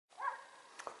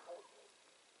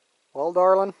Well,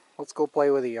 darling, let's go play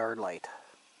with the yard light.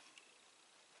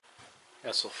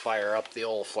 Guess we'll fire up the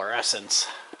old fluorescence.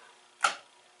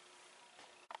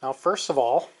 Now, first of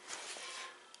all,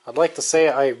 I'd like to say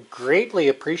I greatly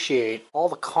appreciate all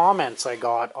the comments I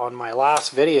got on my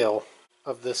last video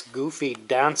of this goofy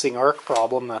dancing arc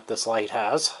problem that this light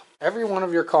has. Every one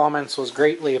of your comments was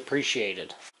greatly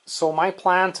appreciated. So my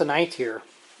plan tonight here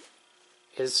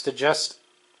is to just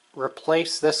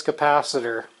replace this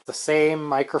capacitor, the same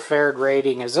microfarad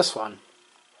rating as this one,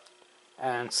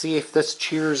 and see if this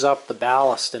cheers up the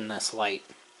ballast in this light.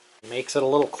 It makes it a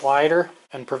little quieter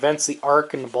and prevents the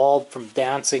arc in the bulb from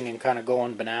dancing and kind of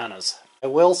going bananas. I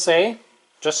will say,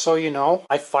 just so you know,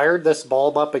 I fired this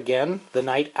bulb up again the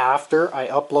night after I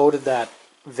uploaded that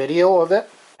video of it,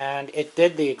 and it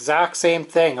did the exact same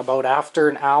thing. About after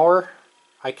an hour,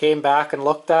 I came back and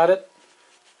looked at it,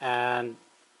 and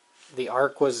the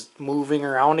arc was moving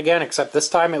around again, except this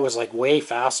time it was like way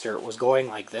faster. It was going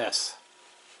like this.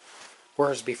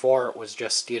 Whereas before it was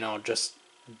just, you know, just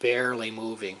barely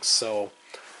moving. So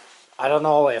I don't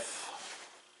know if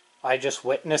I just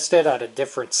witnessed it at a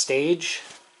different stage,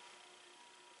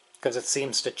 because it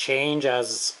seems to change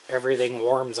as everything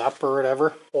warms up or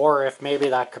whatever, or if maybe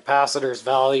that capacitor's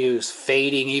value is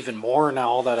fading even more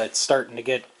now that it's starting to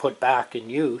get put back in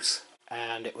use,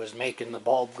 and it was making the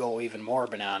bulb go even more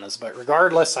bananas. But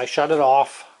regardless, I shut it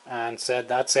off and said,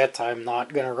 that's it, I'm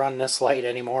not going to run this light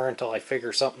anymore until I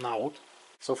figure something out.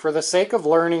 So for the sake of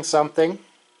learning something,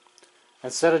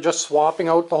 instead of just swapping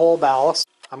out the whole ballast,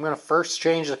 I'm going to first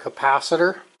change the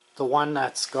capacitor, the one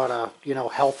that's got a, you know,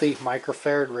 healthy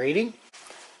microfarad rating,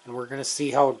 and we're going to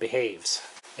see how it behaves.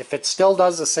 If it still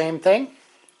does the same thing,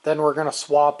 then we're going to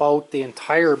swap out the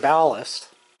entire ballast,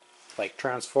 like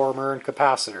transformer and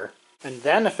capacitor. And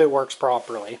then if it works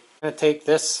properly, I'm going to take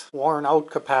this worn out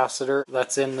capacitor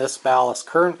that's in this ballast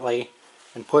currently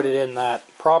and put it in that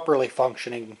properly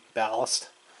functioning ballast,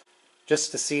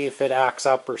 just to see if it acts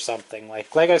up or something.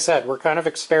 Like I said, we're kind of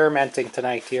experimenting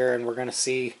tonight here, and we're going to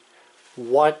see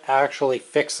what actually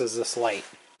fixes this light.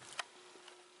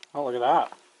 Oh, look at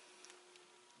that.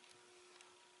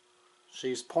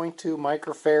 She's 0.2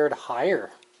 microfarad higher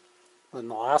than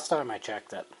the last time I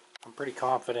checked it. I'm pretty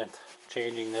confident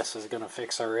changing this is going to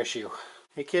fix our issue.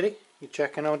 Hey kitty, you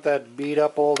checking out that beat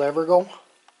up old Evergo?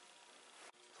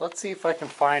 Let's see if I can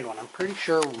find one. I'm pretty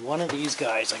sure one of these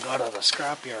guys I got out of the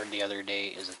scrapyard the other day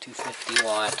is a 250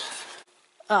 watt.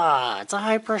 Ah, it's a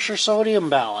high pressure sodium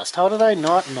ballast. How did I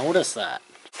not notice that?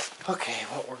 Okay,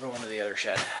 well, we're going to the other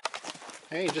shed.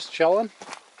 Hey, just chilling?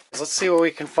 Let's see what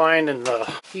we can find in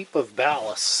the heap of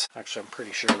ballasts. Actually, I'm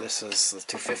pretty sure this is the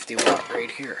 250 watt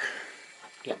right here.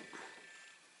 Yep.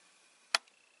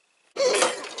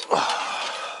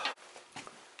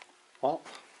 Well,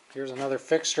 here's another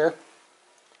fixture.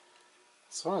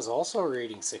 This one is also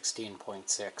reading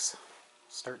 16.6.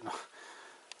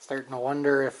 Starting to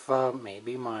wonder if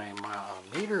maybe my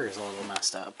meter is a little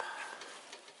messed up.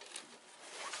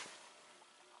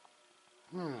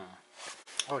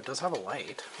 Oh, it does have a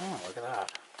light. Oh, look at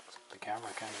that. The camera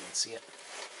can't even see it.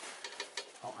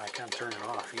 Oh, I can't turn it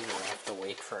off either. I have to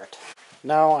wait for it.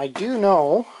 Now, I do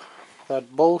know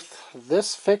that both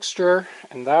this fixture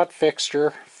and that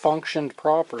fixture functioned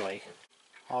properly.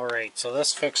 Alright, so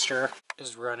this fixture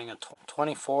is running a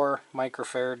 24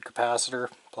 microfarad capacitor,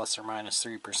 plus or minus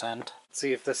 3%. Let's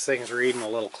see if this thing's reading a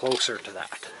little closer to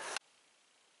that.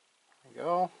 There we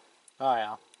go. Oh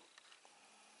yeah.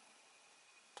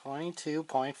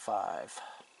 22.5.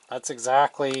 That's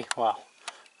exactly, well,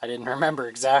 I didn't remember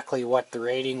exactly what the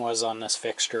rating was on this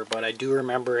fixture, but I do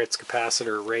remember its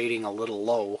capacitor rating a little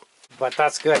low. But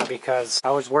that's good, because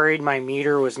I was worried my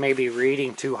meter was maybe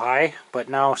reading too high, but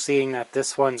now seeing that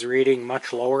this one's reading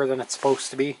much lower than it's supposed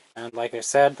to be, and like I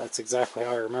said, that's exactly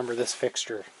how I remember this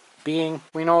fixture being,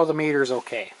 we know the meter's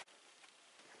okay.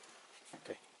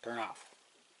 Okay, turn off.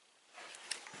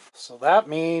 So that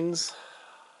means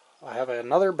I have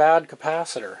another bad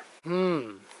capacitor.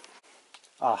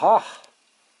 Aha!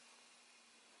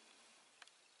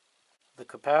 The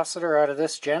capacitor out of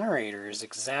this generator is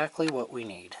exactly what we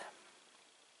need.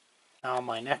 Now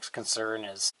my next concern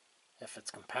is if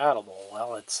it's compatible.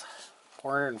 Well, it's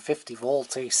 450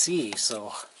 volts AC,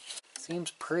 so it seems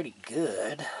pretty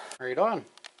good. Right on.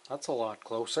 That's a lot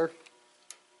closer.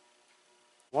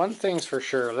 One thing's for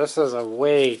sure, this is a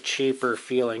way cheaper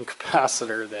feeling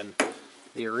capacitor than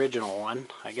the original one.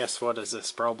 I guess, what is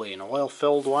this, probably an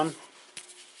oil-filled one?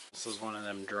 This is one of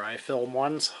them dry-film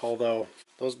ones, although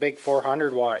those big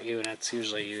 400 watt units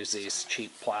usually use these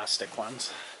cheap plastic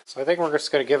ones. So I think we're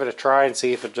just going to give it a try and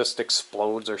see if it just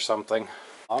explodes or something,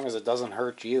 as long as it doesn't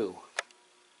hurt you.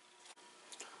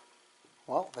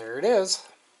 Well, there it is.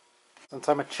 Since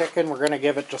I'm a chicken, we're going to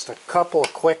give it just a couple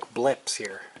of quick blips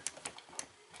here.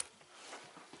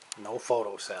 No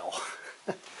photocell.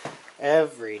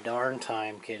 Every darn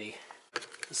time, kitty.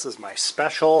 This is my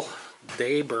special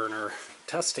day burner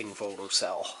testing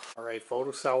photocell. Alright,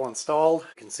 photocell installed.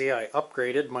 You can see I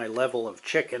upgraded my level of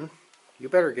chicken. You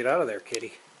better get out of there,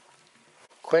 kitty.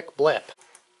 Quick blip.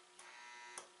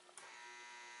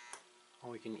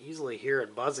 Well, we can easily hear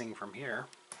it buzzing from here.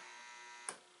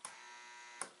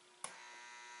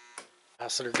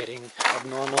 Capacitor getting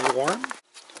abnormally warm.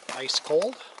 Ice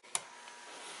cold.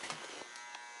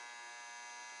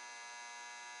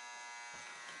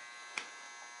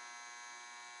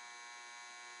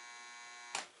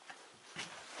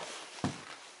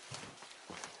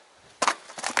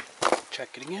 Check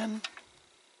it again.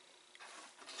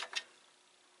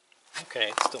 Okay,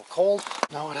 it's still cold.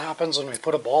 Now what happens when we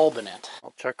put a bulb in it?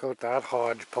 I'll check out that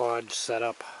hodgepodge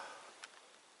setup.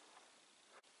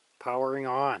 Powering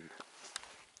on.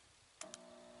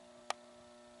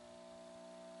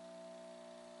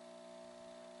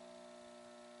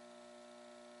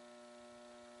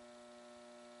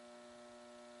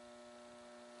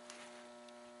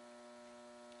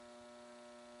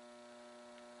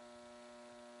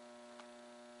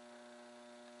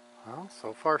 Well,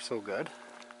 so far so good.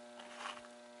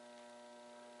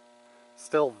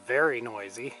 Still very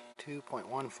noisy.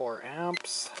 2.14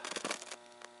 amps.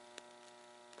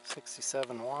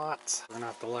 67 watts. We're gonna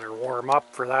have to let her warm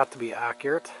up for that to be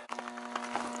accurate.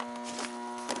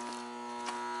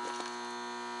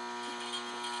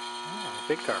 Oh,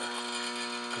 big car.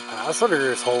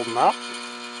 Capacitor is holding up.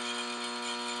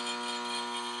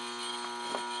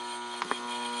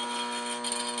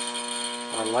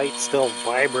 Our light still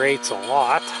vibrates a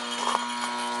lot.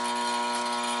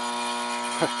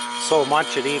 So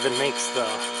much it even makes the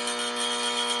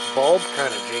bulb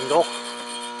kind of jingle.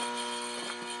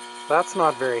 That's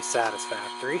not very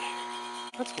satisfactory.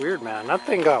 That's weird, man. That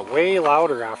thing got way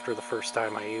louder after the first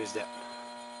time I used it.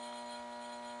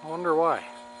 I wonder why.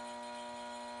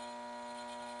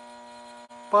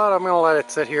 But I'm going to let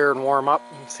it sit here and warm up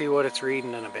and see what it's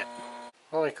reading in a bit.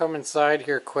 Well, I come inside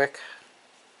here quick.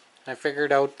 I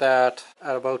figured out that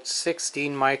at about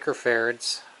 16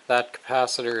 microfarads, that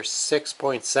capacitor is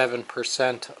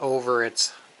 6.7% over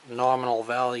its nominal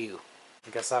value.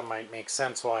 I guess that might make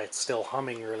sense why it's still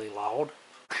humming really loud.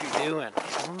 What's she doing?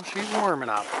 Oh, she's warming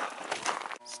up.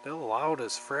 Still loud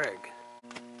as frig.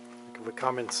 Like if we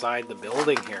come inside the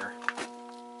building here,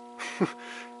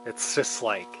 it's just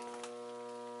like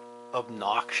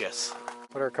obnoxious.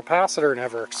 But our capacitor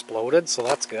never exploded, so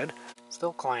that's good.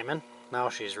 Still climbing. Now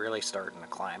she's really starting to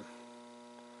climb.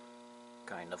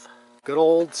 Kind of. Good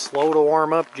old slow to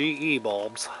warm up GE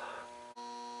bulbs.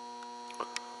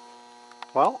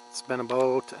 Well, it's been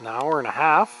about an hour and a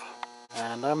half,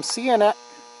 and I'm seeing it.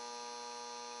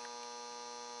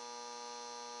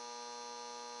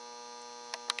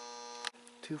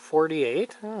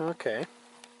 $248. Oh, okay.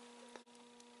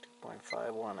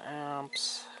 2.51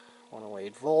 amps,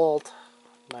 108 volt,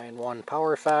 9.1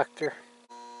 power factor.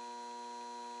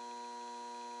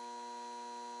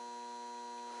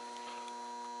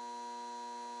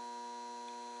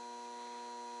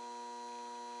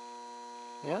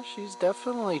 Yeah, she's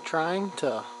definitely trying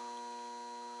to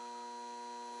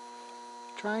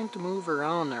move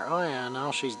around there. Oh yeah, now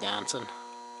she's dancing.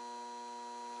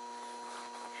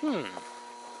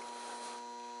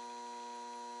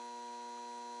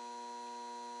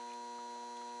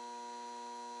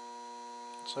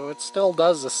 So it still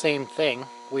does the same thing.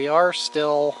 We are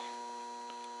still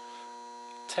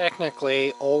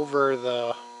technically over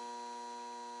the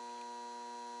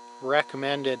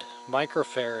recommended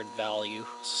microfarad value,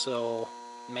 so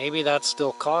maybe that's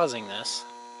still causing this,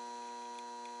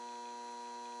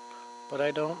 but I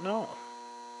don't know.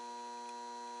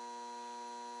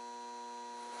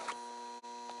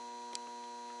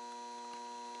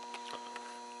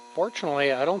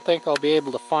 Fortunately, I don't think I'll be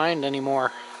able to find any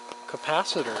more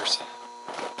capacitors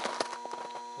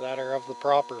that are of the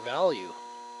proper value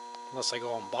unless I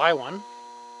go and buy one.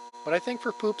 But I think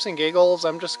for poops and giggles,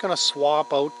 I'm just going to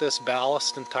swap out this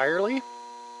ballast entirely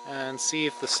and see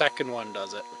if the second one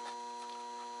does it.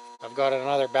 I've got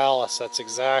another ballast that's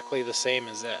exactly the same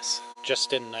as this,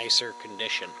 just in nicer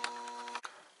condition.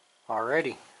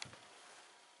 Alrighty.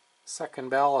 Second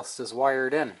ballast is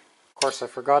wired in. Of course, I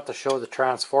forgot to show the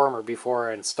transformer before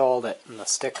I installed it and the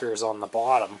stickers on the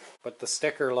bottom, but the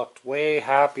sticker looked way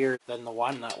happier than the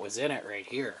one that was in it right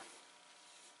here.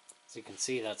 As you can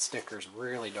see, that sticker's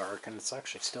really dark, and it's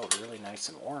actually still really nice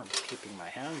and warm, keeping my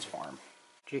hands warm.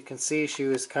 As you can see, she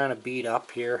was kind of beat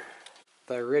up here.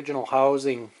 The original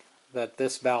housing that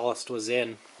this ballast was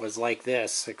in was like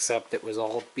this, except it was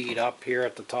all beat up here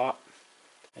at the top.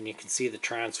 And you can see the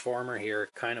transformer here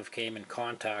kind of came in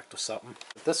contact with something.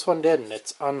 But this one didn't,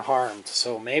 it's unharmed,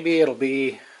 so maybe it'll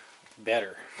be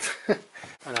better.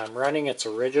 And I'm running its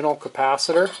original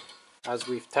capacitor. As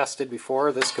we've tested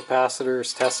before, this capacitor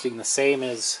is testing the same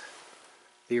as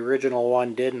the original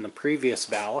one did in the previous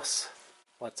ballast.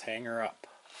 Let's hang her up.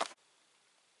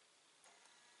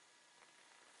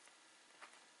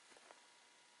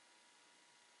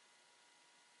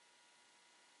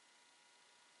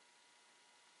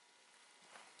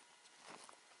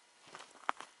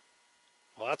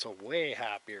 Well, that's a way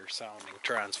happier sounding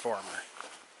transformer.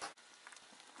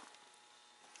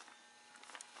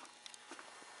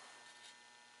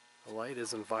 The light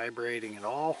isn't vibrating at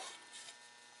all.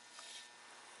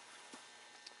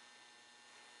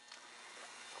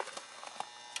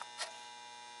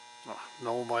 Oh,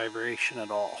 no vibration at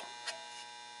all.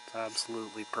 It's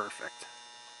absolutely perfect.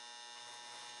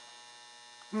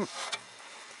 Well,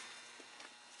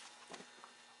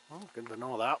 good to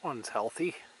know that one's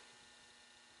healthy.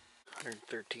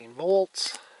 113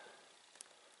 volts,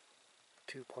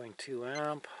 2.2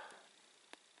 amp,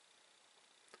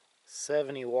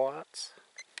 70 watts,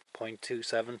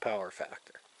 0.27 power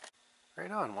factor. Right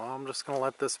on. Well, I'm just going to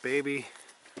let this baby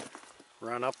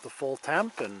run up the full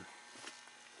temp and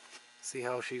see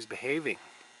how she's behaving.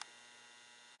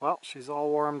 Well, she's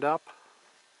all warmed up.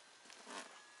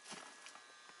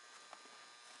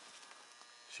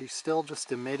 She's still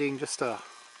just emitting just a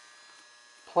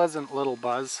pleasant little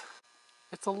buzz.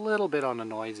 It's a little bit on the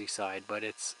noisy side, but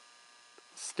it's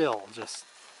still just,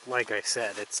 like I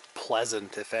said, it's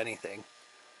pleasant if anything.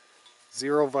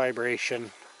 Zero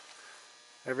vibration.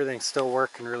 Everything's still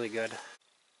working really good.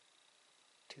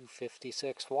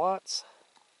 256 watts.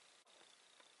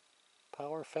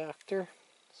 Power factor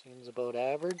seems about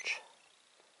average.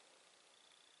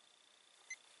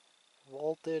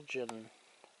 Voltage and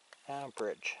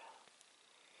amperage.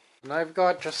 And I've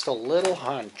got just a little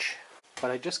hunch, but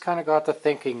I just kind of got to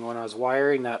thinking when I was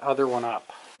wiring that other one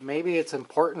up. Maybe it's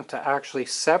important to actually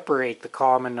separate the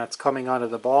common that's coming out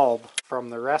of the bulb from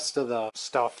the rest of the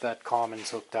stuff that common's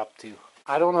hooked up to.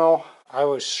 I don't know. I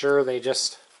was sure they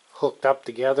just hooked up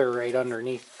together right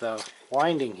underneath the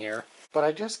winding here, but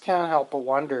I just can't help but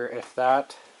wonder if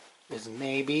that is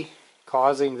maybe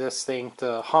causing this thing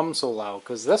to hum so loud,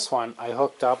 because this one I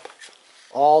hooked up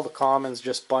all the commons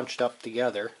just bunched up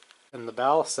together, and the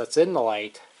ballast that's in the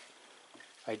light,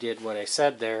 I did what I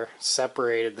said there,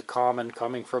 separated the common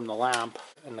coming from the lamp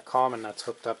and the common that's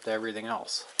hooked up to everything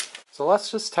else. So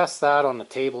let's just test that on the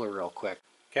table real quick.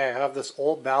 Okay, I have this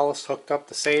old ballast hooked up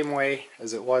the same way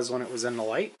as it was when it was in the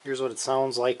light. Here's what it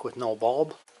sounds like with no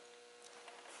bulb.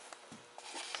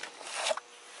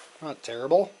 Not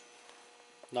terrible.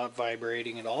 Not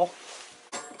vibrating at all.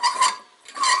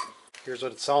 Here's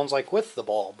what it sounds like with the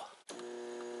bulb.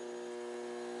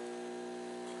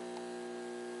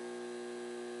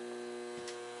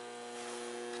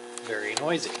 Very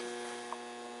noisy.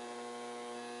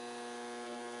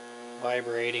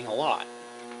 Vibrating a lot.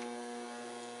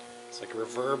 It's like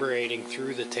reverberating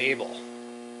through the table.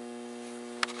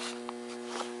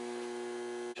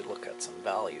 Should look at some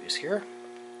values here.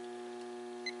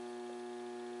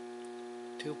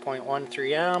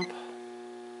 2.13 amp,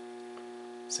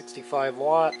 65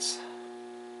 watts,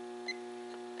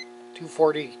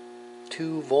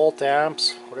 242 volt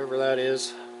amps, whatever that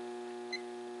is,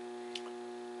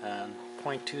 and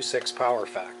 0.26 power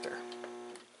factor.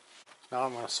 Now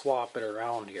I'm going to swap it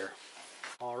around here.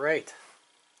 Alright,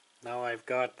 now I've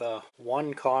got the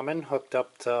one common hooked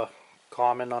up to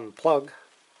common on the plug,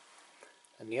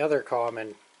 and the other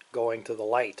common going to the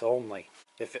light only.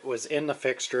 If it was in the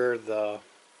fixture, the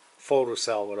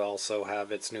photocell would also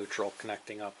have its neutral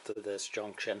connecting up to this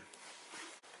junction.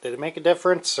 Did it make a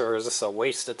difference, or is this a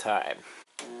waste of time?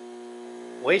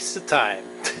 Waste of time.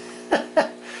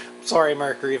 Sorry,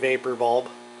 mercury vapor bulb.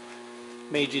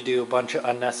 Made you do a bunch of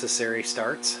unnecessary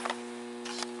starts.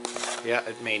 Yeah,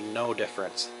 it made no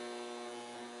difference.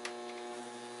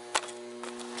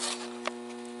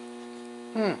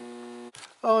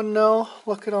 Oh no,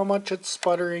 look at how much it's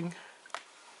sputtering.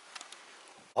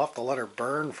 I'll have to let her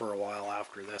burn for a while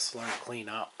after this, let her clean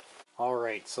up.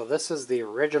 Alright, so this is the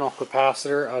original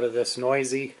capacitor out of this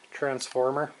noisy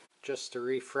transformer. Just to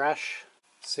refresh,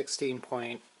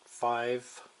 16.5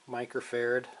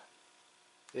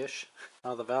 microfarad-ish.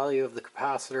 Now the value of the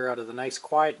capacitor out of the nice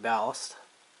quiet ballast,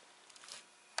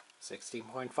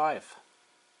 16.5.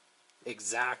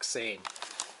 Exact same.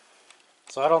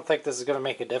 So I don't think this is going to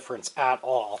make a difference at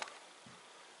all.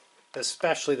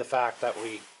 Especially the fact that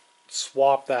we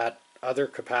swap that other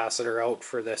capacitor out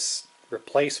for this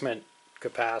replacement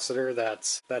capacitor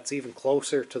that's even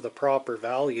closer to the proper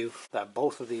value that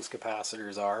both of these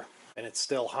capacitors are, and it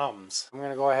still hums. I'm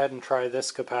going to go ahead and try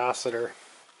this capacitor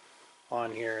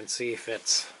on here and see if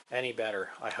it's any better.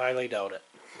 I highly doubt it.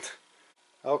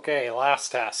 Okay,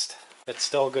 last test. It's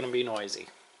still going to be noisy.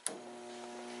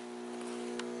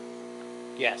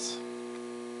 Yes.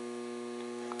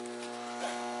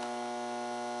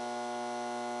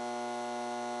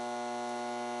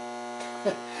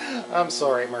 I'm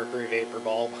sorry, mercury vapor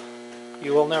bulb.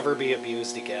 You will never be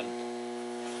abused again.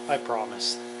 I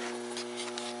promise.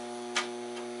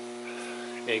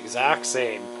 Exact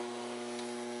same.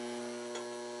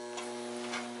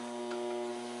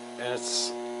 And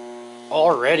it's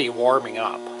already warming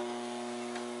up.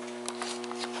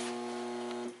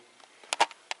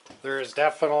 There is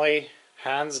definitely,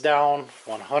 hands down,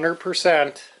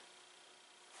 100%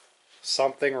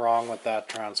 something wrong with that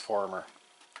transformer.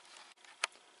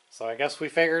 So I guess we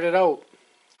figured it out.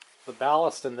 The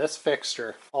ballast in this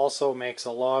fixture also makes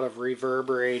a lot of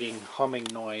reverberating humming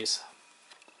noise.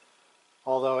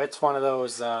 Although it's one of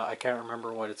those, I can't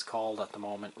remember what it's called at the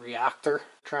moment, reactor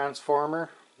transformer,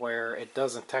 where it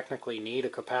doesn't technically need a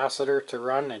capacitor to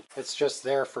run. It's just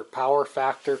there for power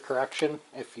factor correction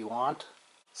if you want.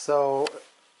 So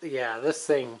yeah, this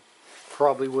thing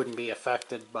probably wouldn't be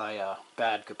affected by a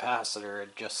bad capacitor.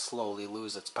 It'd just slowly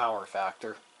lose its power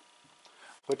factor.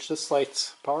 Which this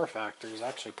light's power factor is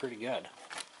actually pretty good.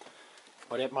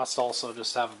 But it must also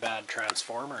just have a bad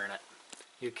transformer in it.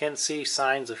 You can see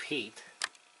signs of heat.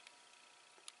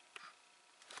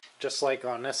 Just like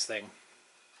on this thing.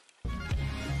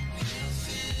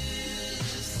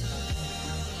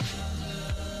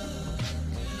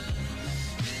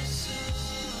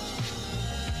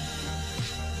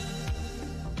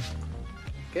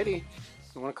 Kitty,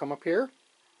 you want to come up here?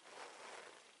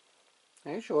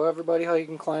 Hey, show everybody how you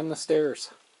can climb the stairs.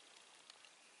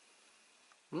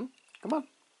 Come on.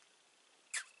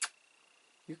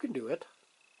 You can do it.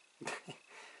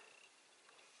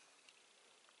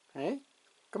 Hey,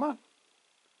 come on.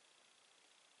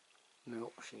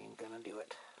 No, she ain't gonna do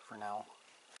it for now.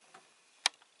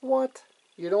 What?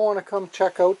 You don't want to come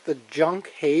check out the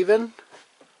junk haven?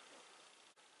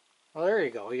 Well, there you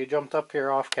go. You jumped up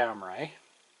here off camera,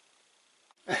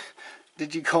 eh?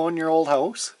 Did you go in your old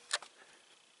house?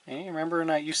 Hey, remember when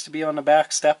that used to be on the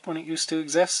back step when it used to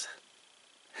exist?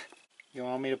 You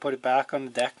want me to put it back on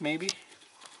the deck maybe?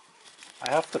 I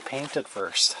have to paint it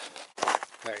first.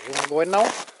 There, you want to go in now?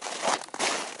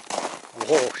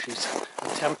 Whoa, she's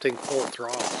attempting full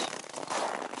throttle.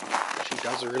 She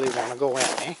does really want to go in,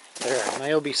 eh? There, now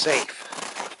you'll be safe.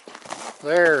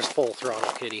 There's full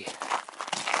throttle, kitty.